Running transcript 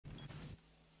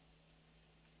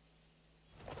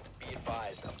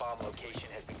Bomb location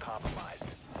has been compromised.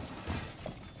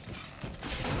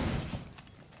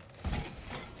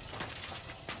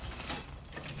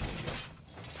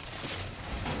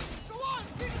 Go on,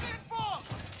 keep it in for!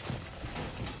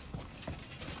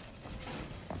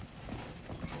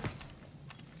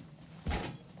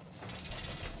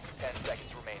 10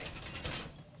 seconds remaining.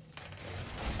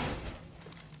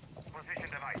 Position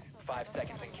device. 5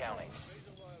 seconds and counting.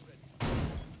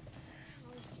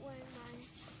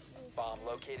 Bomb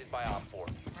located by Op 4.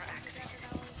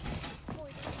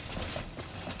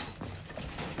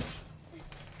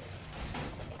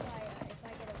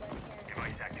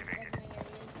 Device activated.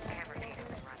 Camera feed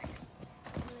is running.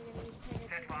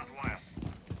 Set fast wire.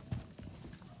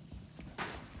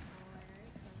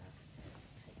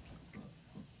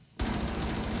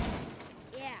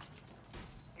 Yeah.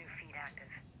 New feed active.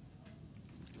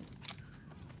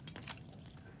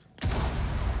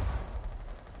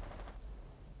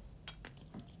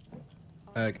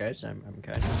 Guys, I'm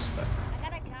kind of stuck. I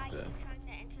got a guy who's trying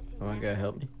to enter through. One guy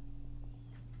help me.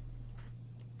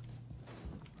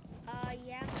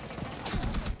 Yeah.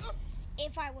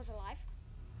 If I was alive.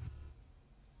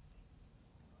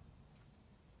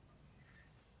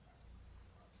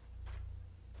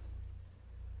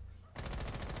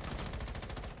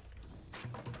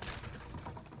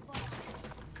 But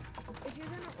if you're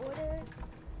gonna order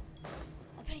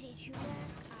a Payday 2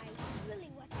 mask, I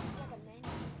really recommend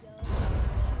you go to,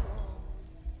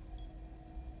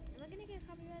 am I gonna get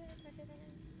copyrighted if I say that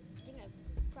name? I think I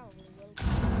probably will.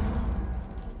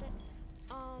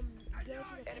 Go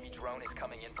to the Enemy drone is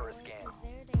coming in for a scan.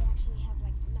 there they actually have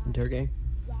like not Interrogate.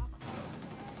 rock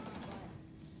hard,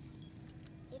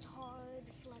 but it's hard,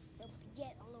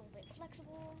 yet a little bit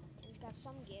flexible. It's got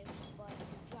some give, but if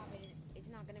you drop it, it's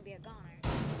not gonna be a goner.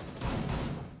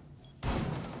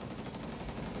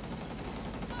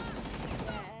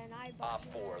 Yeah, and I bought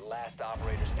Op 4, last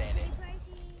operator standing.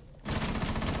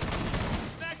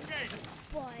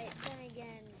 But then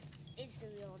again, it's the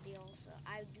real deal, so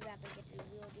I would rather get the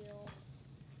real deal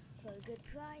for a good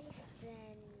price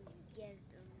than get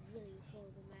a really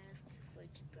horrible mask for a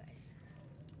cheap price.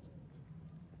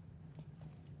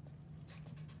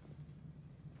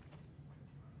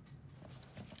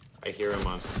 I hear him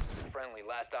on. Friendly,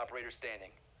 last operator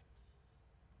standing.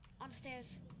 On the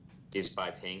stairs. He's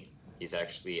by ping. He's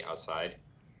actually outside.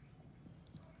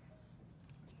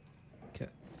 Okay.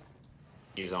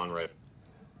 He's on red.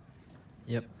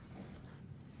 Yep.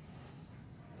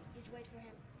 Just wait for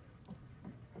him.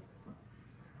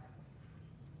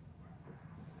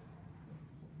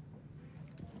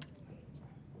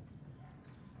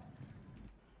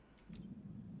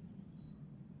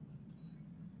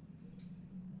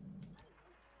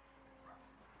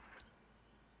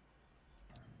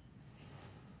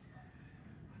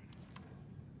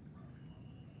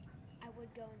 I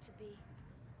would go into B.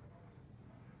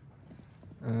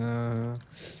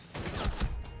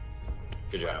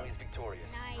 Good job. Friendly is victorious.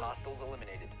 Nice. Hostiles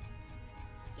eliminated.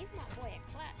 Give my boy a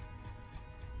clap.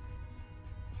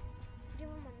 Give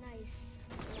him a nice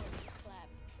clap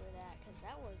for that, because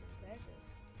that was impressive.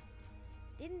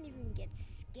 Didn't even get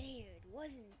scared.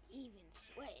 Wasn't even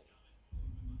sweating.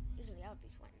 Usually I would be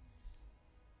sweating.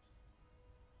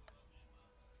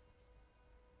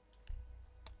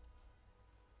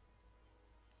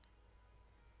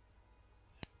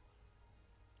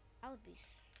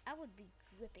 I would be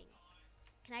dripping.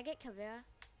 Can I get Caveira?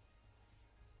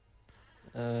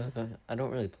 I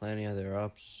don't really play any other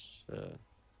ops.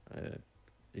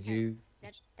 Did you?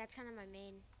 That's kind of my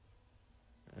main.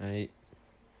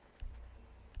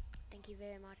 Thank you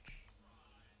very much.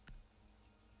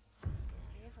 I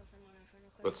guess I'll send my friend a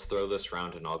quick. Let's throw this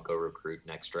round and I'll go recruit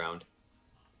next round.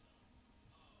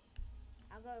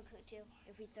 I'll go recruit too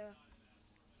if we throw.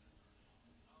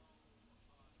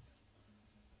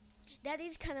 That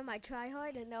is kind of my try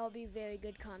hard, and that will be very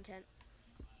good content.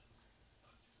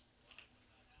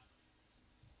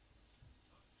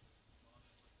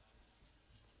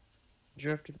 Don't you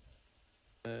have to?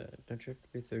 Don't you have to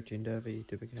be 13 to have a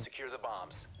typical? Secure the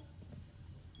bombs.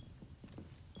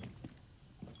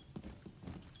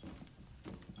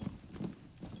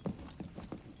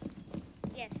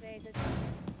 Yes, very good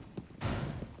content.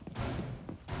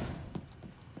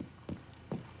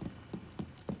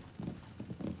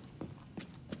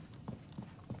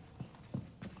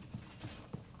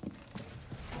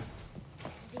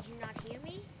 Did you not hear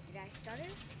me? Did I stutter?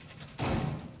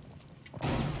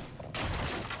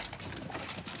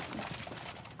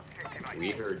 We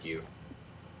heard you.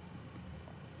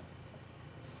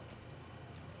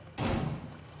 10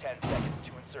 seconds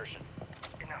to insertion.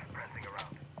 Enough prancing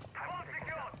around. Time to pick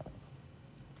you up.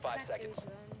 5 Back seconds. these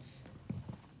runs.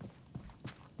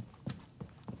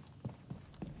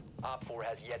 Op 4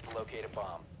 has yet to locate a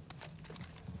bomb.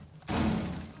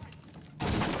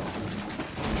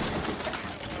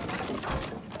 I'm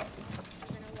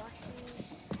gonna wash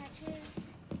these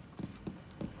hatches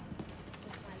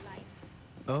with my life.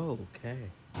 Oh, okay.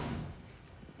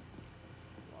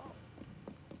 Whoa.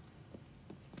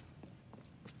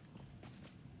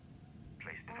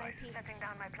 Place RIP. device. Stepping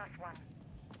down my +1.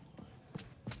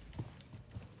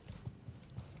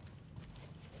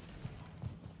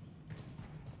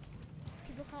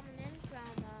 People coming in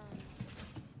from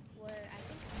where I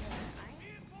think where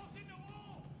Reinforcing the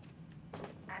wall!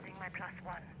 Adding my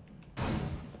 +1.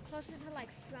 closer to like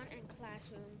front and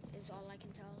classroom is all I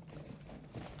can tell.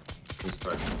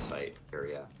 Construction site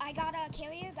area. I got a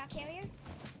carrier. Got carrier.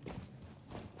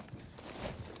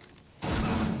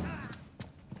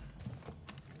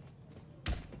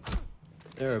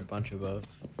 There are a bunch above.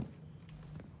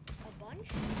 A bunch.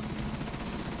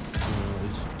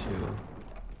 There's two.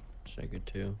 It's like a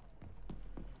two.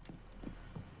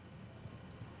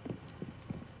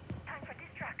 Time for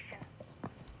distraction.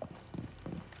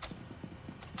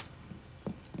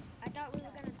 I thought we were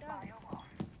gonna throw. Fire off.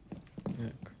 Yeah,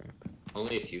 crap.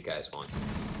 Only a few guys want.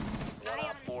 One I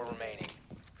Op 4 honestly- remaining.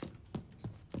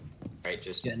 Alright,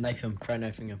 just Yeah, knife him. Try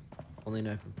knifing him. Only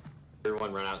knife him.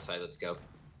 everyone run outside. Let's go.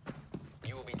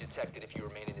 You will be detected if you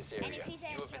remain in this And area. if he's You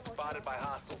have AFK, been we'll spotted kill by him.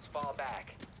 hostiles. Fall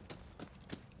back.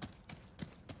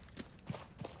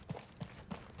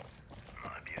 My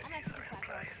I'm beauties at are in 55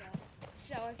 place.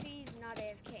 so if he's not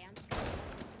AFK, I'm scared.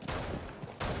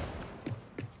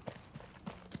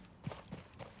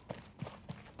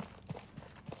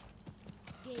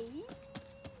 Gay.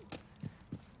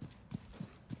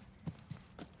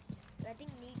 I think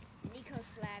Nico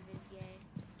Slav is gay.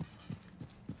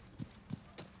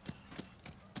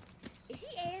 Is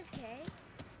he AFK?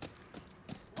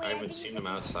 Wait, I haven't think seen he's him defusing.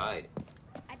 outside.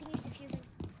 I think he's defusing.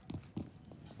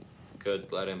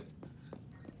 Good, let him.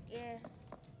 Yeah.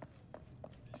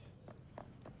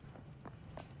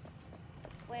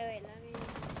 Wait, let me.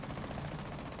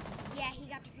 Yeah, he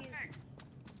got defused.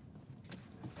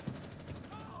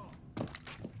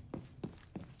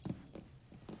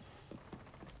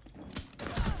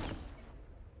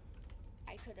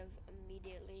 I could have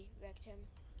immediately wrecked him.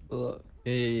 Well,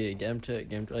 yeah. Get him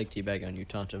to like teabag on you.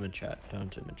 Taunt him in chat.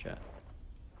 Taunt him in chat.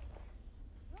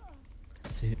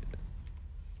 See,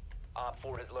 Oh. Op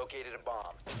 4 has located a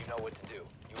bomb. You know what to do.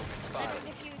 You will be Let spotted.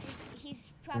 him defuse.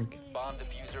 He's probably Bomb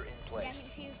defusing. diffuser in Yeah, place.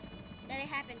 he defused. Let it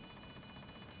happen.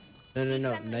 no. Be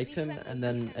friendly, Knife be him friendly, and be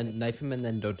then friendly. knife him and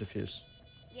then don't defuse.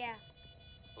 Yeah.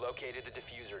 Located the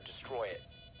diffuser. Destroy it.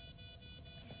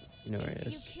 You know where If he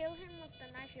you is. kill him with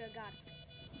the knife, you're a god.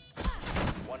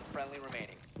 One friendly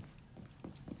remaining.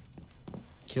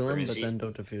 Kill Where him, is but he? then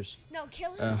don't defuse. No,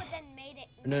 kill him, Uh, but then made it.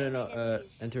 No. made it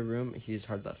defuse. Enter room. He's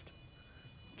hard left.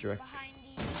 Direct. Behind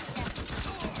the.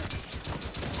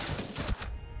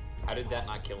 How did that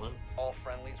not kill him? All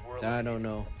friendlies were I eliminated. don't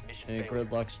know. Mission Yeah, failure.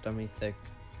 gridlock's dummy thick.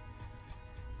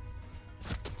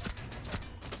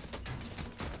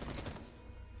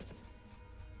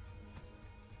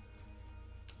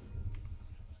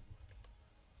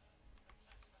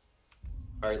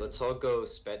 Alright, let's all go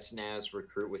Spetsnaz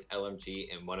recruit with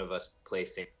LMG and one of us play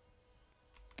fin.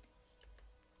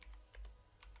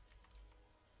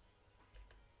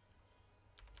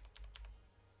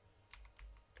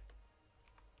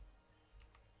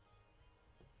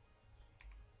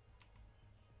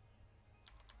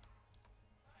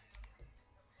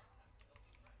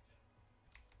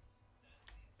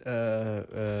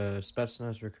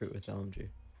 Spetsnaz recruit with LMG.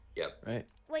 Yep. Right?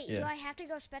 Wait, do Yeah. I have to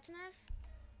go Spetsnaz?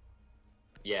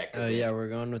 Yeah, because Yeah, we're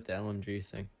going with the LMG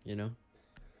thing, you know?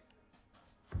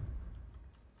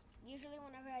 Usually,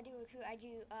 whenever I do recruit, I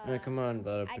do. Yeah, come on,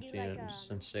 Lada I do like, Patina,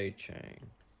 Sensei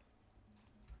Chang.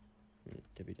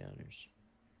 Debbie Downers.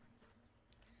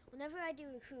 Whenever I do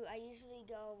recruit, I usually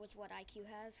go with what IQ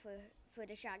has for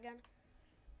the shotgun.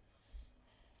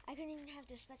 I couldn't even have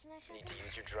the Spetsnaz You need shotgun. to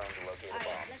use your drone to locate a Alright,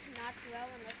 bomb. let's not throw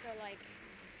and let's go like.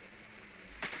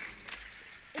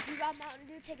 If you got Mountain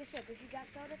Dew, take a sip. If you got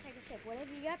soda, take a sip.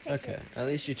 Whatever you got, take a Okay, sip. at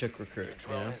least you took recruit, Your you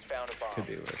drone know? has found a bomb. Could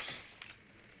be worse.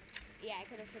 Yeah, I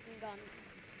could have freaking gone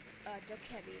Duck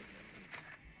Heavy.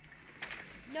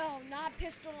 No, not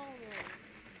pistol only.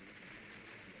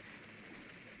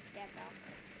 Yeah,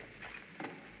 Val.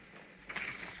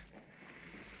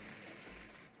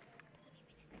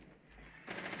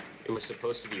 it was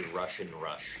supposed to be Russian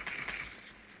rush.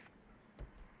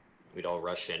 We'd all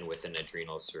rush in with an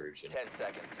adrenal surge and 10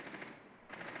 seconds.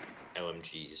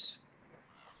 LMGs.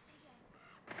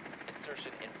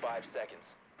 Insertion in 5 seconds.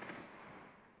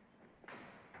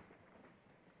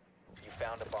 You found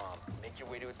found a bomb. Make your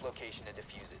way to its location and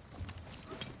defuse it.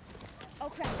 Oh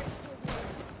crap, there's still there.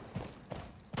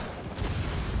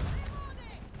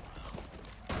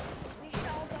 We should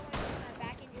all go into my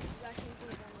back and just rush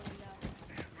into one window.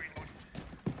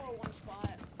 Or one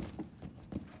spot.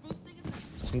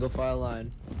 Single file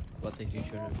line. What the future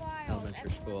Single of file,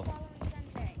 elementary everyone school. following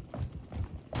Sensei.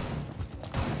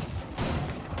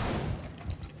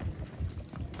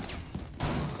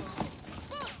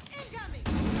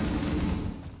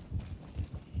 Incoming!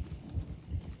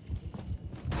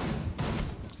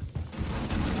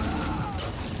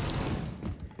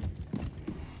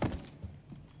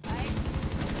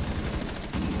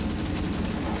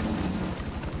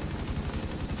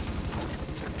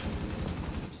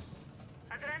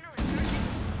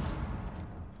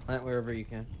 Plant wherever you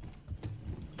can.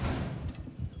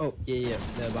 Oh, yeah.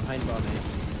 The behind bomb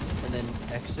A. And then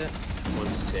exit. One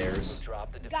stairs.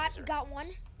 Drop the diffuser. Got one.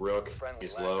 Rook, Friendly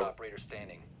he's last low. operator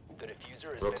standing. The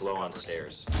diffuser is Rook low on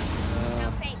stairs.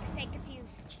 No, fake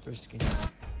defuse. It's risky.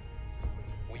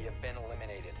 We have been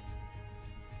eliminated.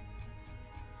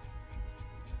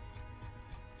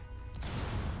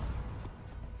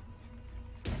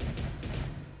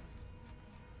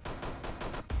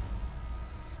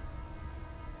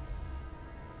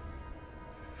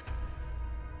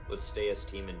 Let's stay as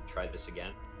team and try this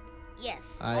again.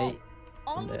 Yes. I.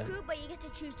 All Yeah. recruit, but you get to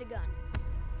choose the gun.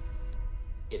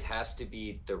 It has to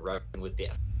be the Russian with the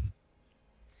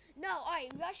No,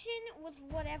 alright, Russian with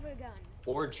whatever gun.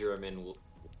 or German.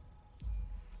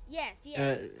 Yes.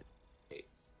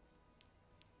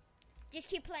 Just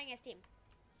keep playing as team.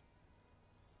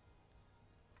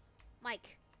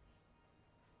 Mike.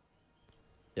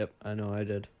 Yep, I know I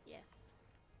did. Yeah.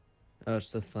 Oh,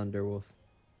 it's the Thunderwolf.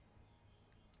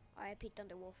 R.I.P.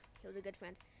 Thunderwolf. He was a good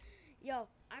friend. Yo,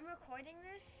 I'm recording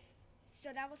this,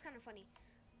 so that was kind of funny.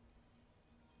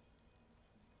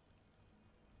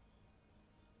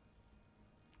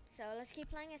 So let's keep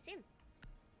playing as team.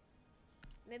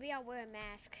 Maybe I'll wear a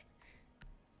mask.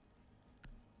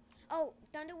 Oh,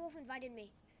 Thunderwolf invited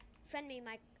me. Friend me,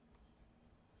 Mike.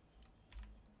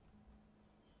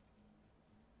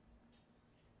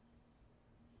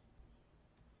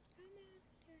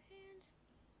 Your hands.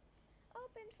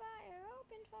 Open fire,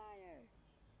 open fire.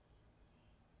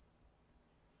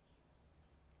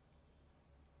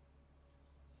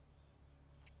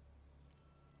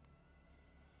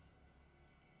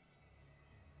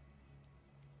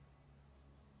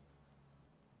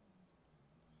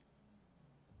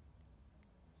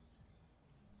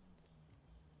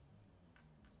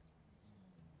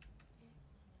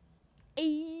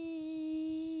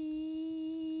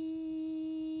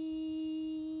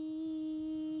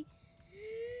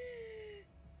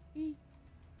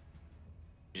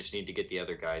 You just need to get the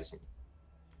other guys in.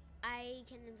 I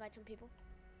can invite some people.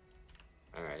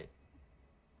 Alright.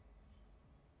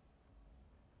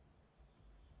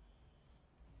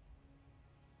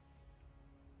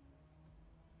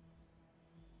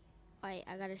 Alright,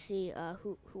 I gotta see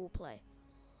who will play.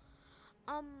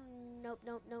 Nope.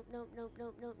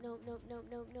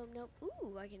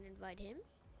 Ooh, I can invite him.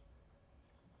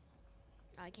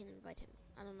 I can invite him.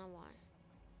 I don't know why.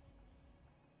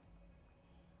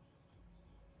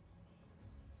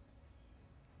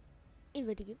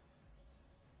 Inviting him.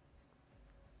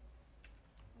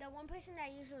 The one person that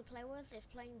I usually play with is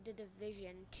playing the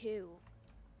Division 2.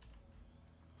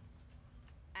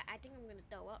 I think I'm gonna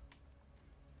throw up.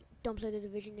 Don't play the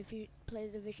Division. If you play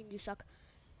the Division, you suck.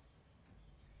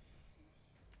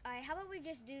 Alright, how about we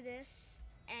just do this,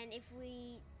 and if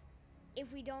we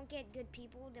don't get good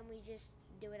people, then we just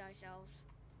do it ourselves.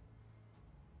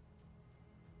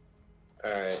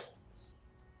 Alright.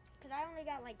 Cause I only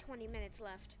got like 20 minutes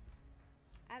left.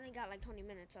 I only got like 20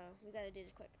 minutes, so we gotta do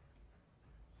this quick.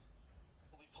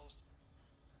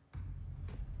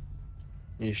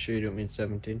 You sure you don't mean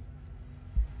 17?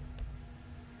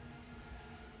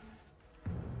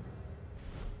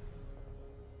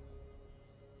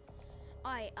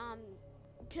 Alright,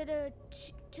 to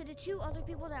the two other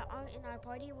people that aren't in our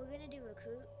party, we're gonna do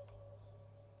recruit.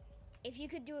 If you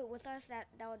could do it with us, that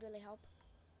would really help.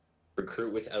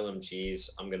 Recruit with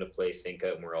LMGs. I'm gonna play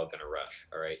Thinka and we're all gonna rush,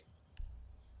 alright?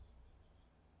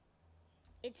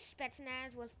 It's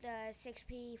Spetsnaz with the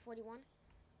 6P41.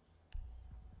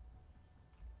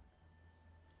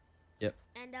 Yep.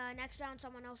 And next round,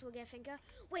 someone else will get Finka.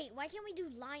 Wait, why can't we do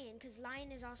Lion? Cause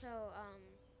Lion is also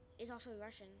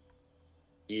Russian.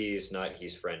 He's not,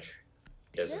 he's French.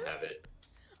 He doesn't Really? have it.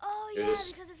 Oh It yeah,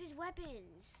 is- because of his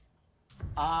weapons.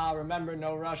 Ah, remember,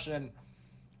 no Russian.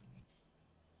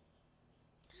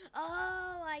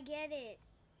 Oh, I get it.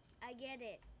 I get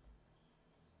it.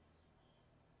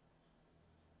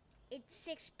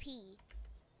 6p.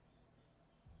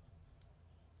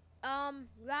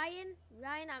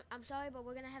 Ryan, I'm sorry, but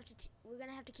we're gonna have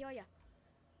to kill you.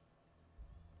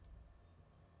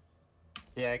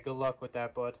 Yeah, good luck with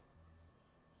that, bud.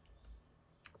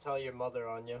 I'll tell your mother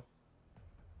on you.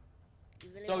 You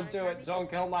really Don't wanna do try it. me? Don't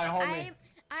kill my homie.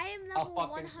 I am I'll level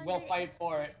fucking, 100. we'll fight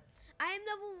for it. I am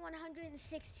level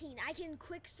 116. I can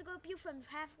quick scope you from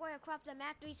halfway across the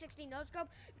map, 360 no scope,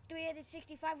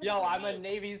 365 with Yo, a I'm a grenade.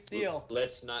 Navy SEAL.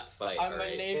 Let's not fight. I'm all a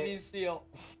right? Navy SEAL.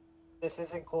 This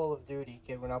isn't Call of Duty,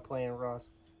 kid. We're not playing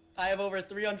Rust. I have over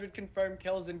 300 confirmed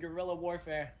kills in guerrilla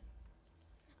warfare.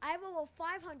 I have over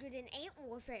 500 in Ant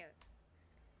Warfare.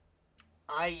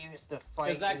 I used to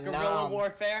fight Is that guerrilla Nam.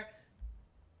 warfare?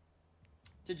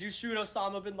 Did you shoot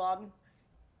Osama bin Laden?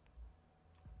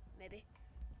 Maybe.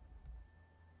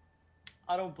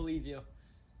 I don't believe you.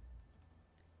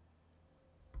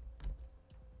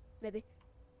 Maybe.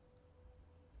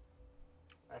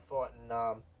 I fought in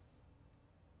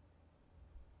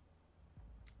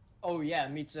Oh yeah,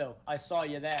 me too. I saw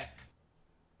you there.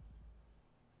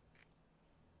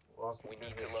 walking We through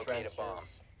need the to locate a bomb.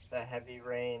 trenches, the heavy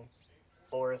rain,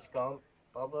 Forrest Gump,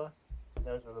 Bubba.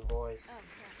 Those were the boys. Oh, crap.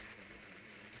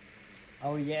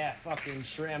 Oh yeah, fucking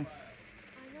shrimp.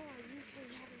 I know I usually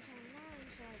have until 9,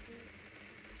 so I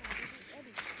wasn't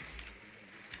ready.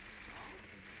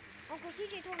 Uncle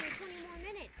CJ told me 20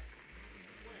 more minutes.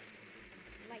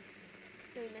 Like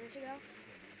 3 minutes ago.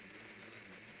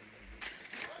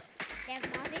 There's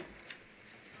Mozzie.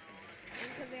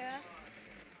 And Kavira.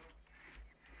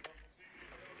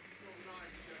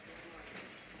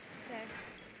 Okay.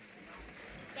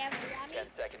 There's Rami 10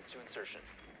 seconds to insertion.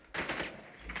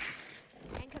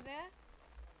 and Kavira.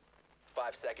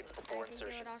 5 seconds I before think they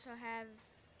insertion. would also have,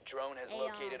 Drone has a,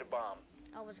 located a bomb.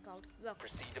 oh, what's it called? Look.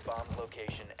 Proceed to bomb's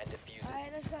location and defuse it.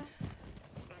 Alright, let's go.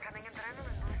 Incoming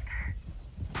adrenaline boost.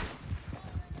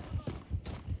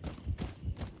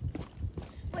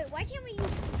 Wait, why can't we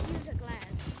use a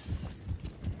glass?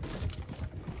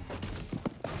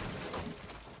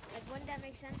 Like, wouldn't that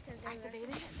make sense? Because they're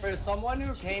Russian? For someone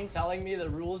who came telling me the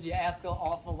rules, you ask an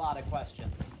awful lot of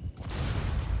questions.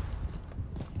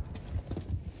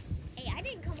 Hey, I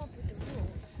didn't come up with the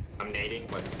rules. I'm nading,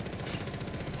 but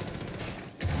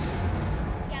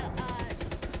Yeah, well, I'm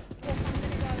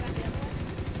gonna go around the other one.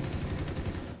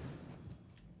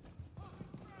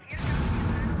 Here comes the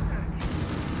final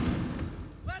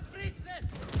search. Let's reach this!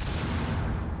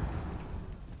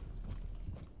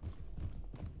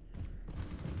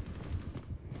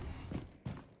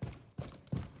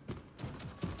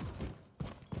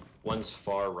 one's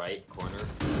far right corner.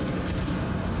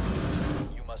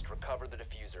 You must recover the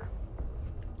diffuser.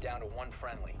 Down to one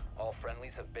friendly. All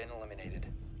friendlies have been eliminated.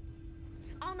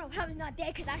 I don't know how he's not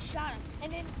dead because I shot him.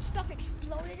 And then stuff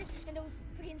exploded and there was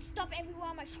freaking stuff everywhere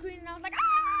on my screen and I was like,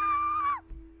 ah!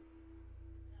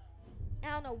 I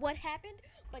don't know what happened,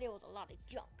 but it was a lot of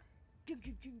junk. Junk.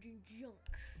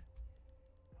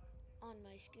 On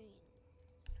my screen.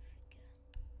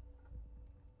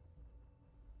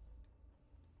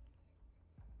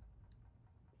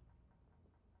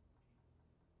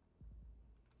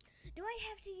 Do I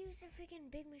have to use the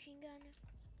freaking big machine gun?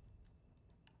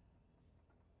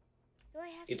 Do I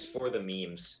have It's to for the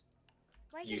memes.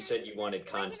 Why You can't I said use you the- wanted Why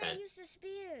can't content. I use the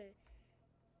spear?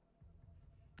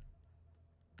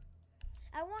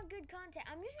 I want good content.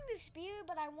 I'm using the spear,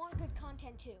 but I want good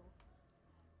content too.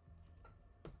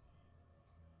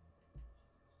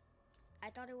 I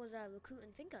thought it was recruit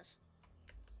and Finkas.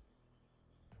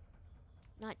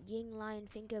 Not Ying, Lion,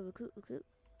 Finka, recruit. You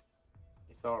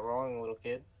thought wrong, little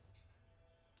kid.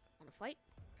 Wanna fight?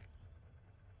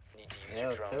 Need to use Yeah, your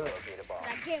let's drone do to it. locate a bomb.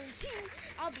 And I guarantee you,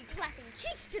 I'll be clapping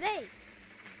cheeks today.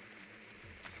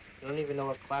 You don't even know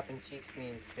what clapping cheeks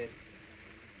means, kid.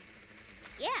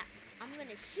 Yeah, I'm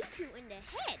gonna shoot you in the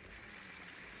head.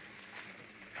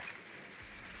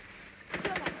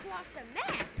 From across the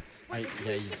map with the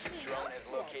yeah, you- 360 Drone has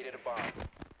no-scope. located a bomb.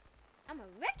 I'm gonna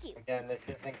wreck you. Again, this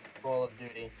isn't Call of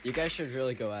Duty. You guys should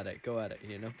really go at it. Go at it,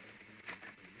 you know?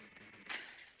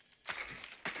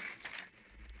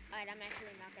 Alright, I'm actually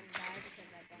not gonna die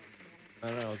because I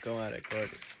don't. I don't know. Go at it. Go at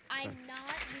it. I'm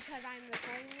not because I'm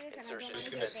recording this and I don't I'm want just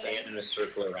to gonna get stand banned. in a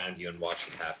circle around you and watch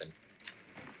it happen.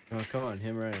 Oh, come on.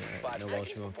 Him right. No Five walls.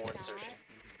 seconds You won't. before Not. insertion.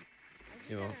 I'm just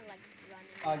You gonna won't. like run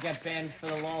in. I'll get banned for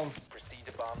the lulz. Proceed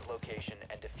to bomb's location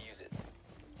and defuse it.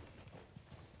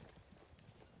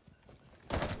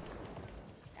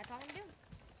 That's all I'm doing.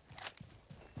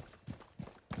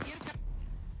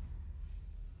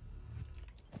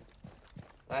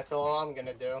 That's all I'm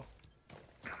gonna do.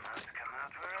 Come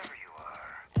out wherever you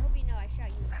are. I hope you know I shot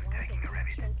you once and taking you a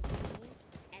ready- killed me,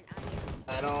 and I am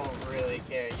I don't really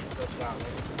care. You still shot me.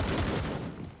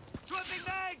 Swapping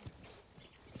mags!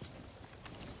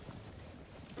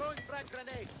 Throwing frag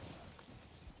grenade.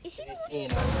 Is she You the seen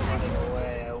one I was who's running so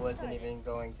away. I bad? wasn't even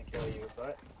going to kill you,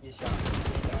 but you shot me.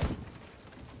 You died.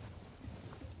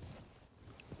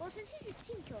 Well, since you just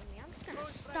team killed me, I'm just gonna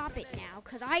stop it now,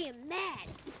 cause I am mad.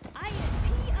 I am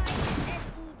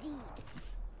PISSED.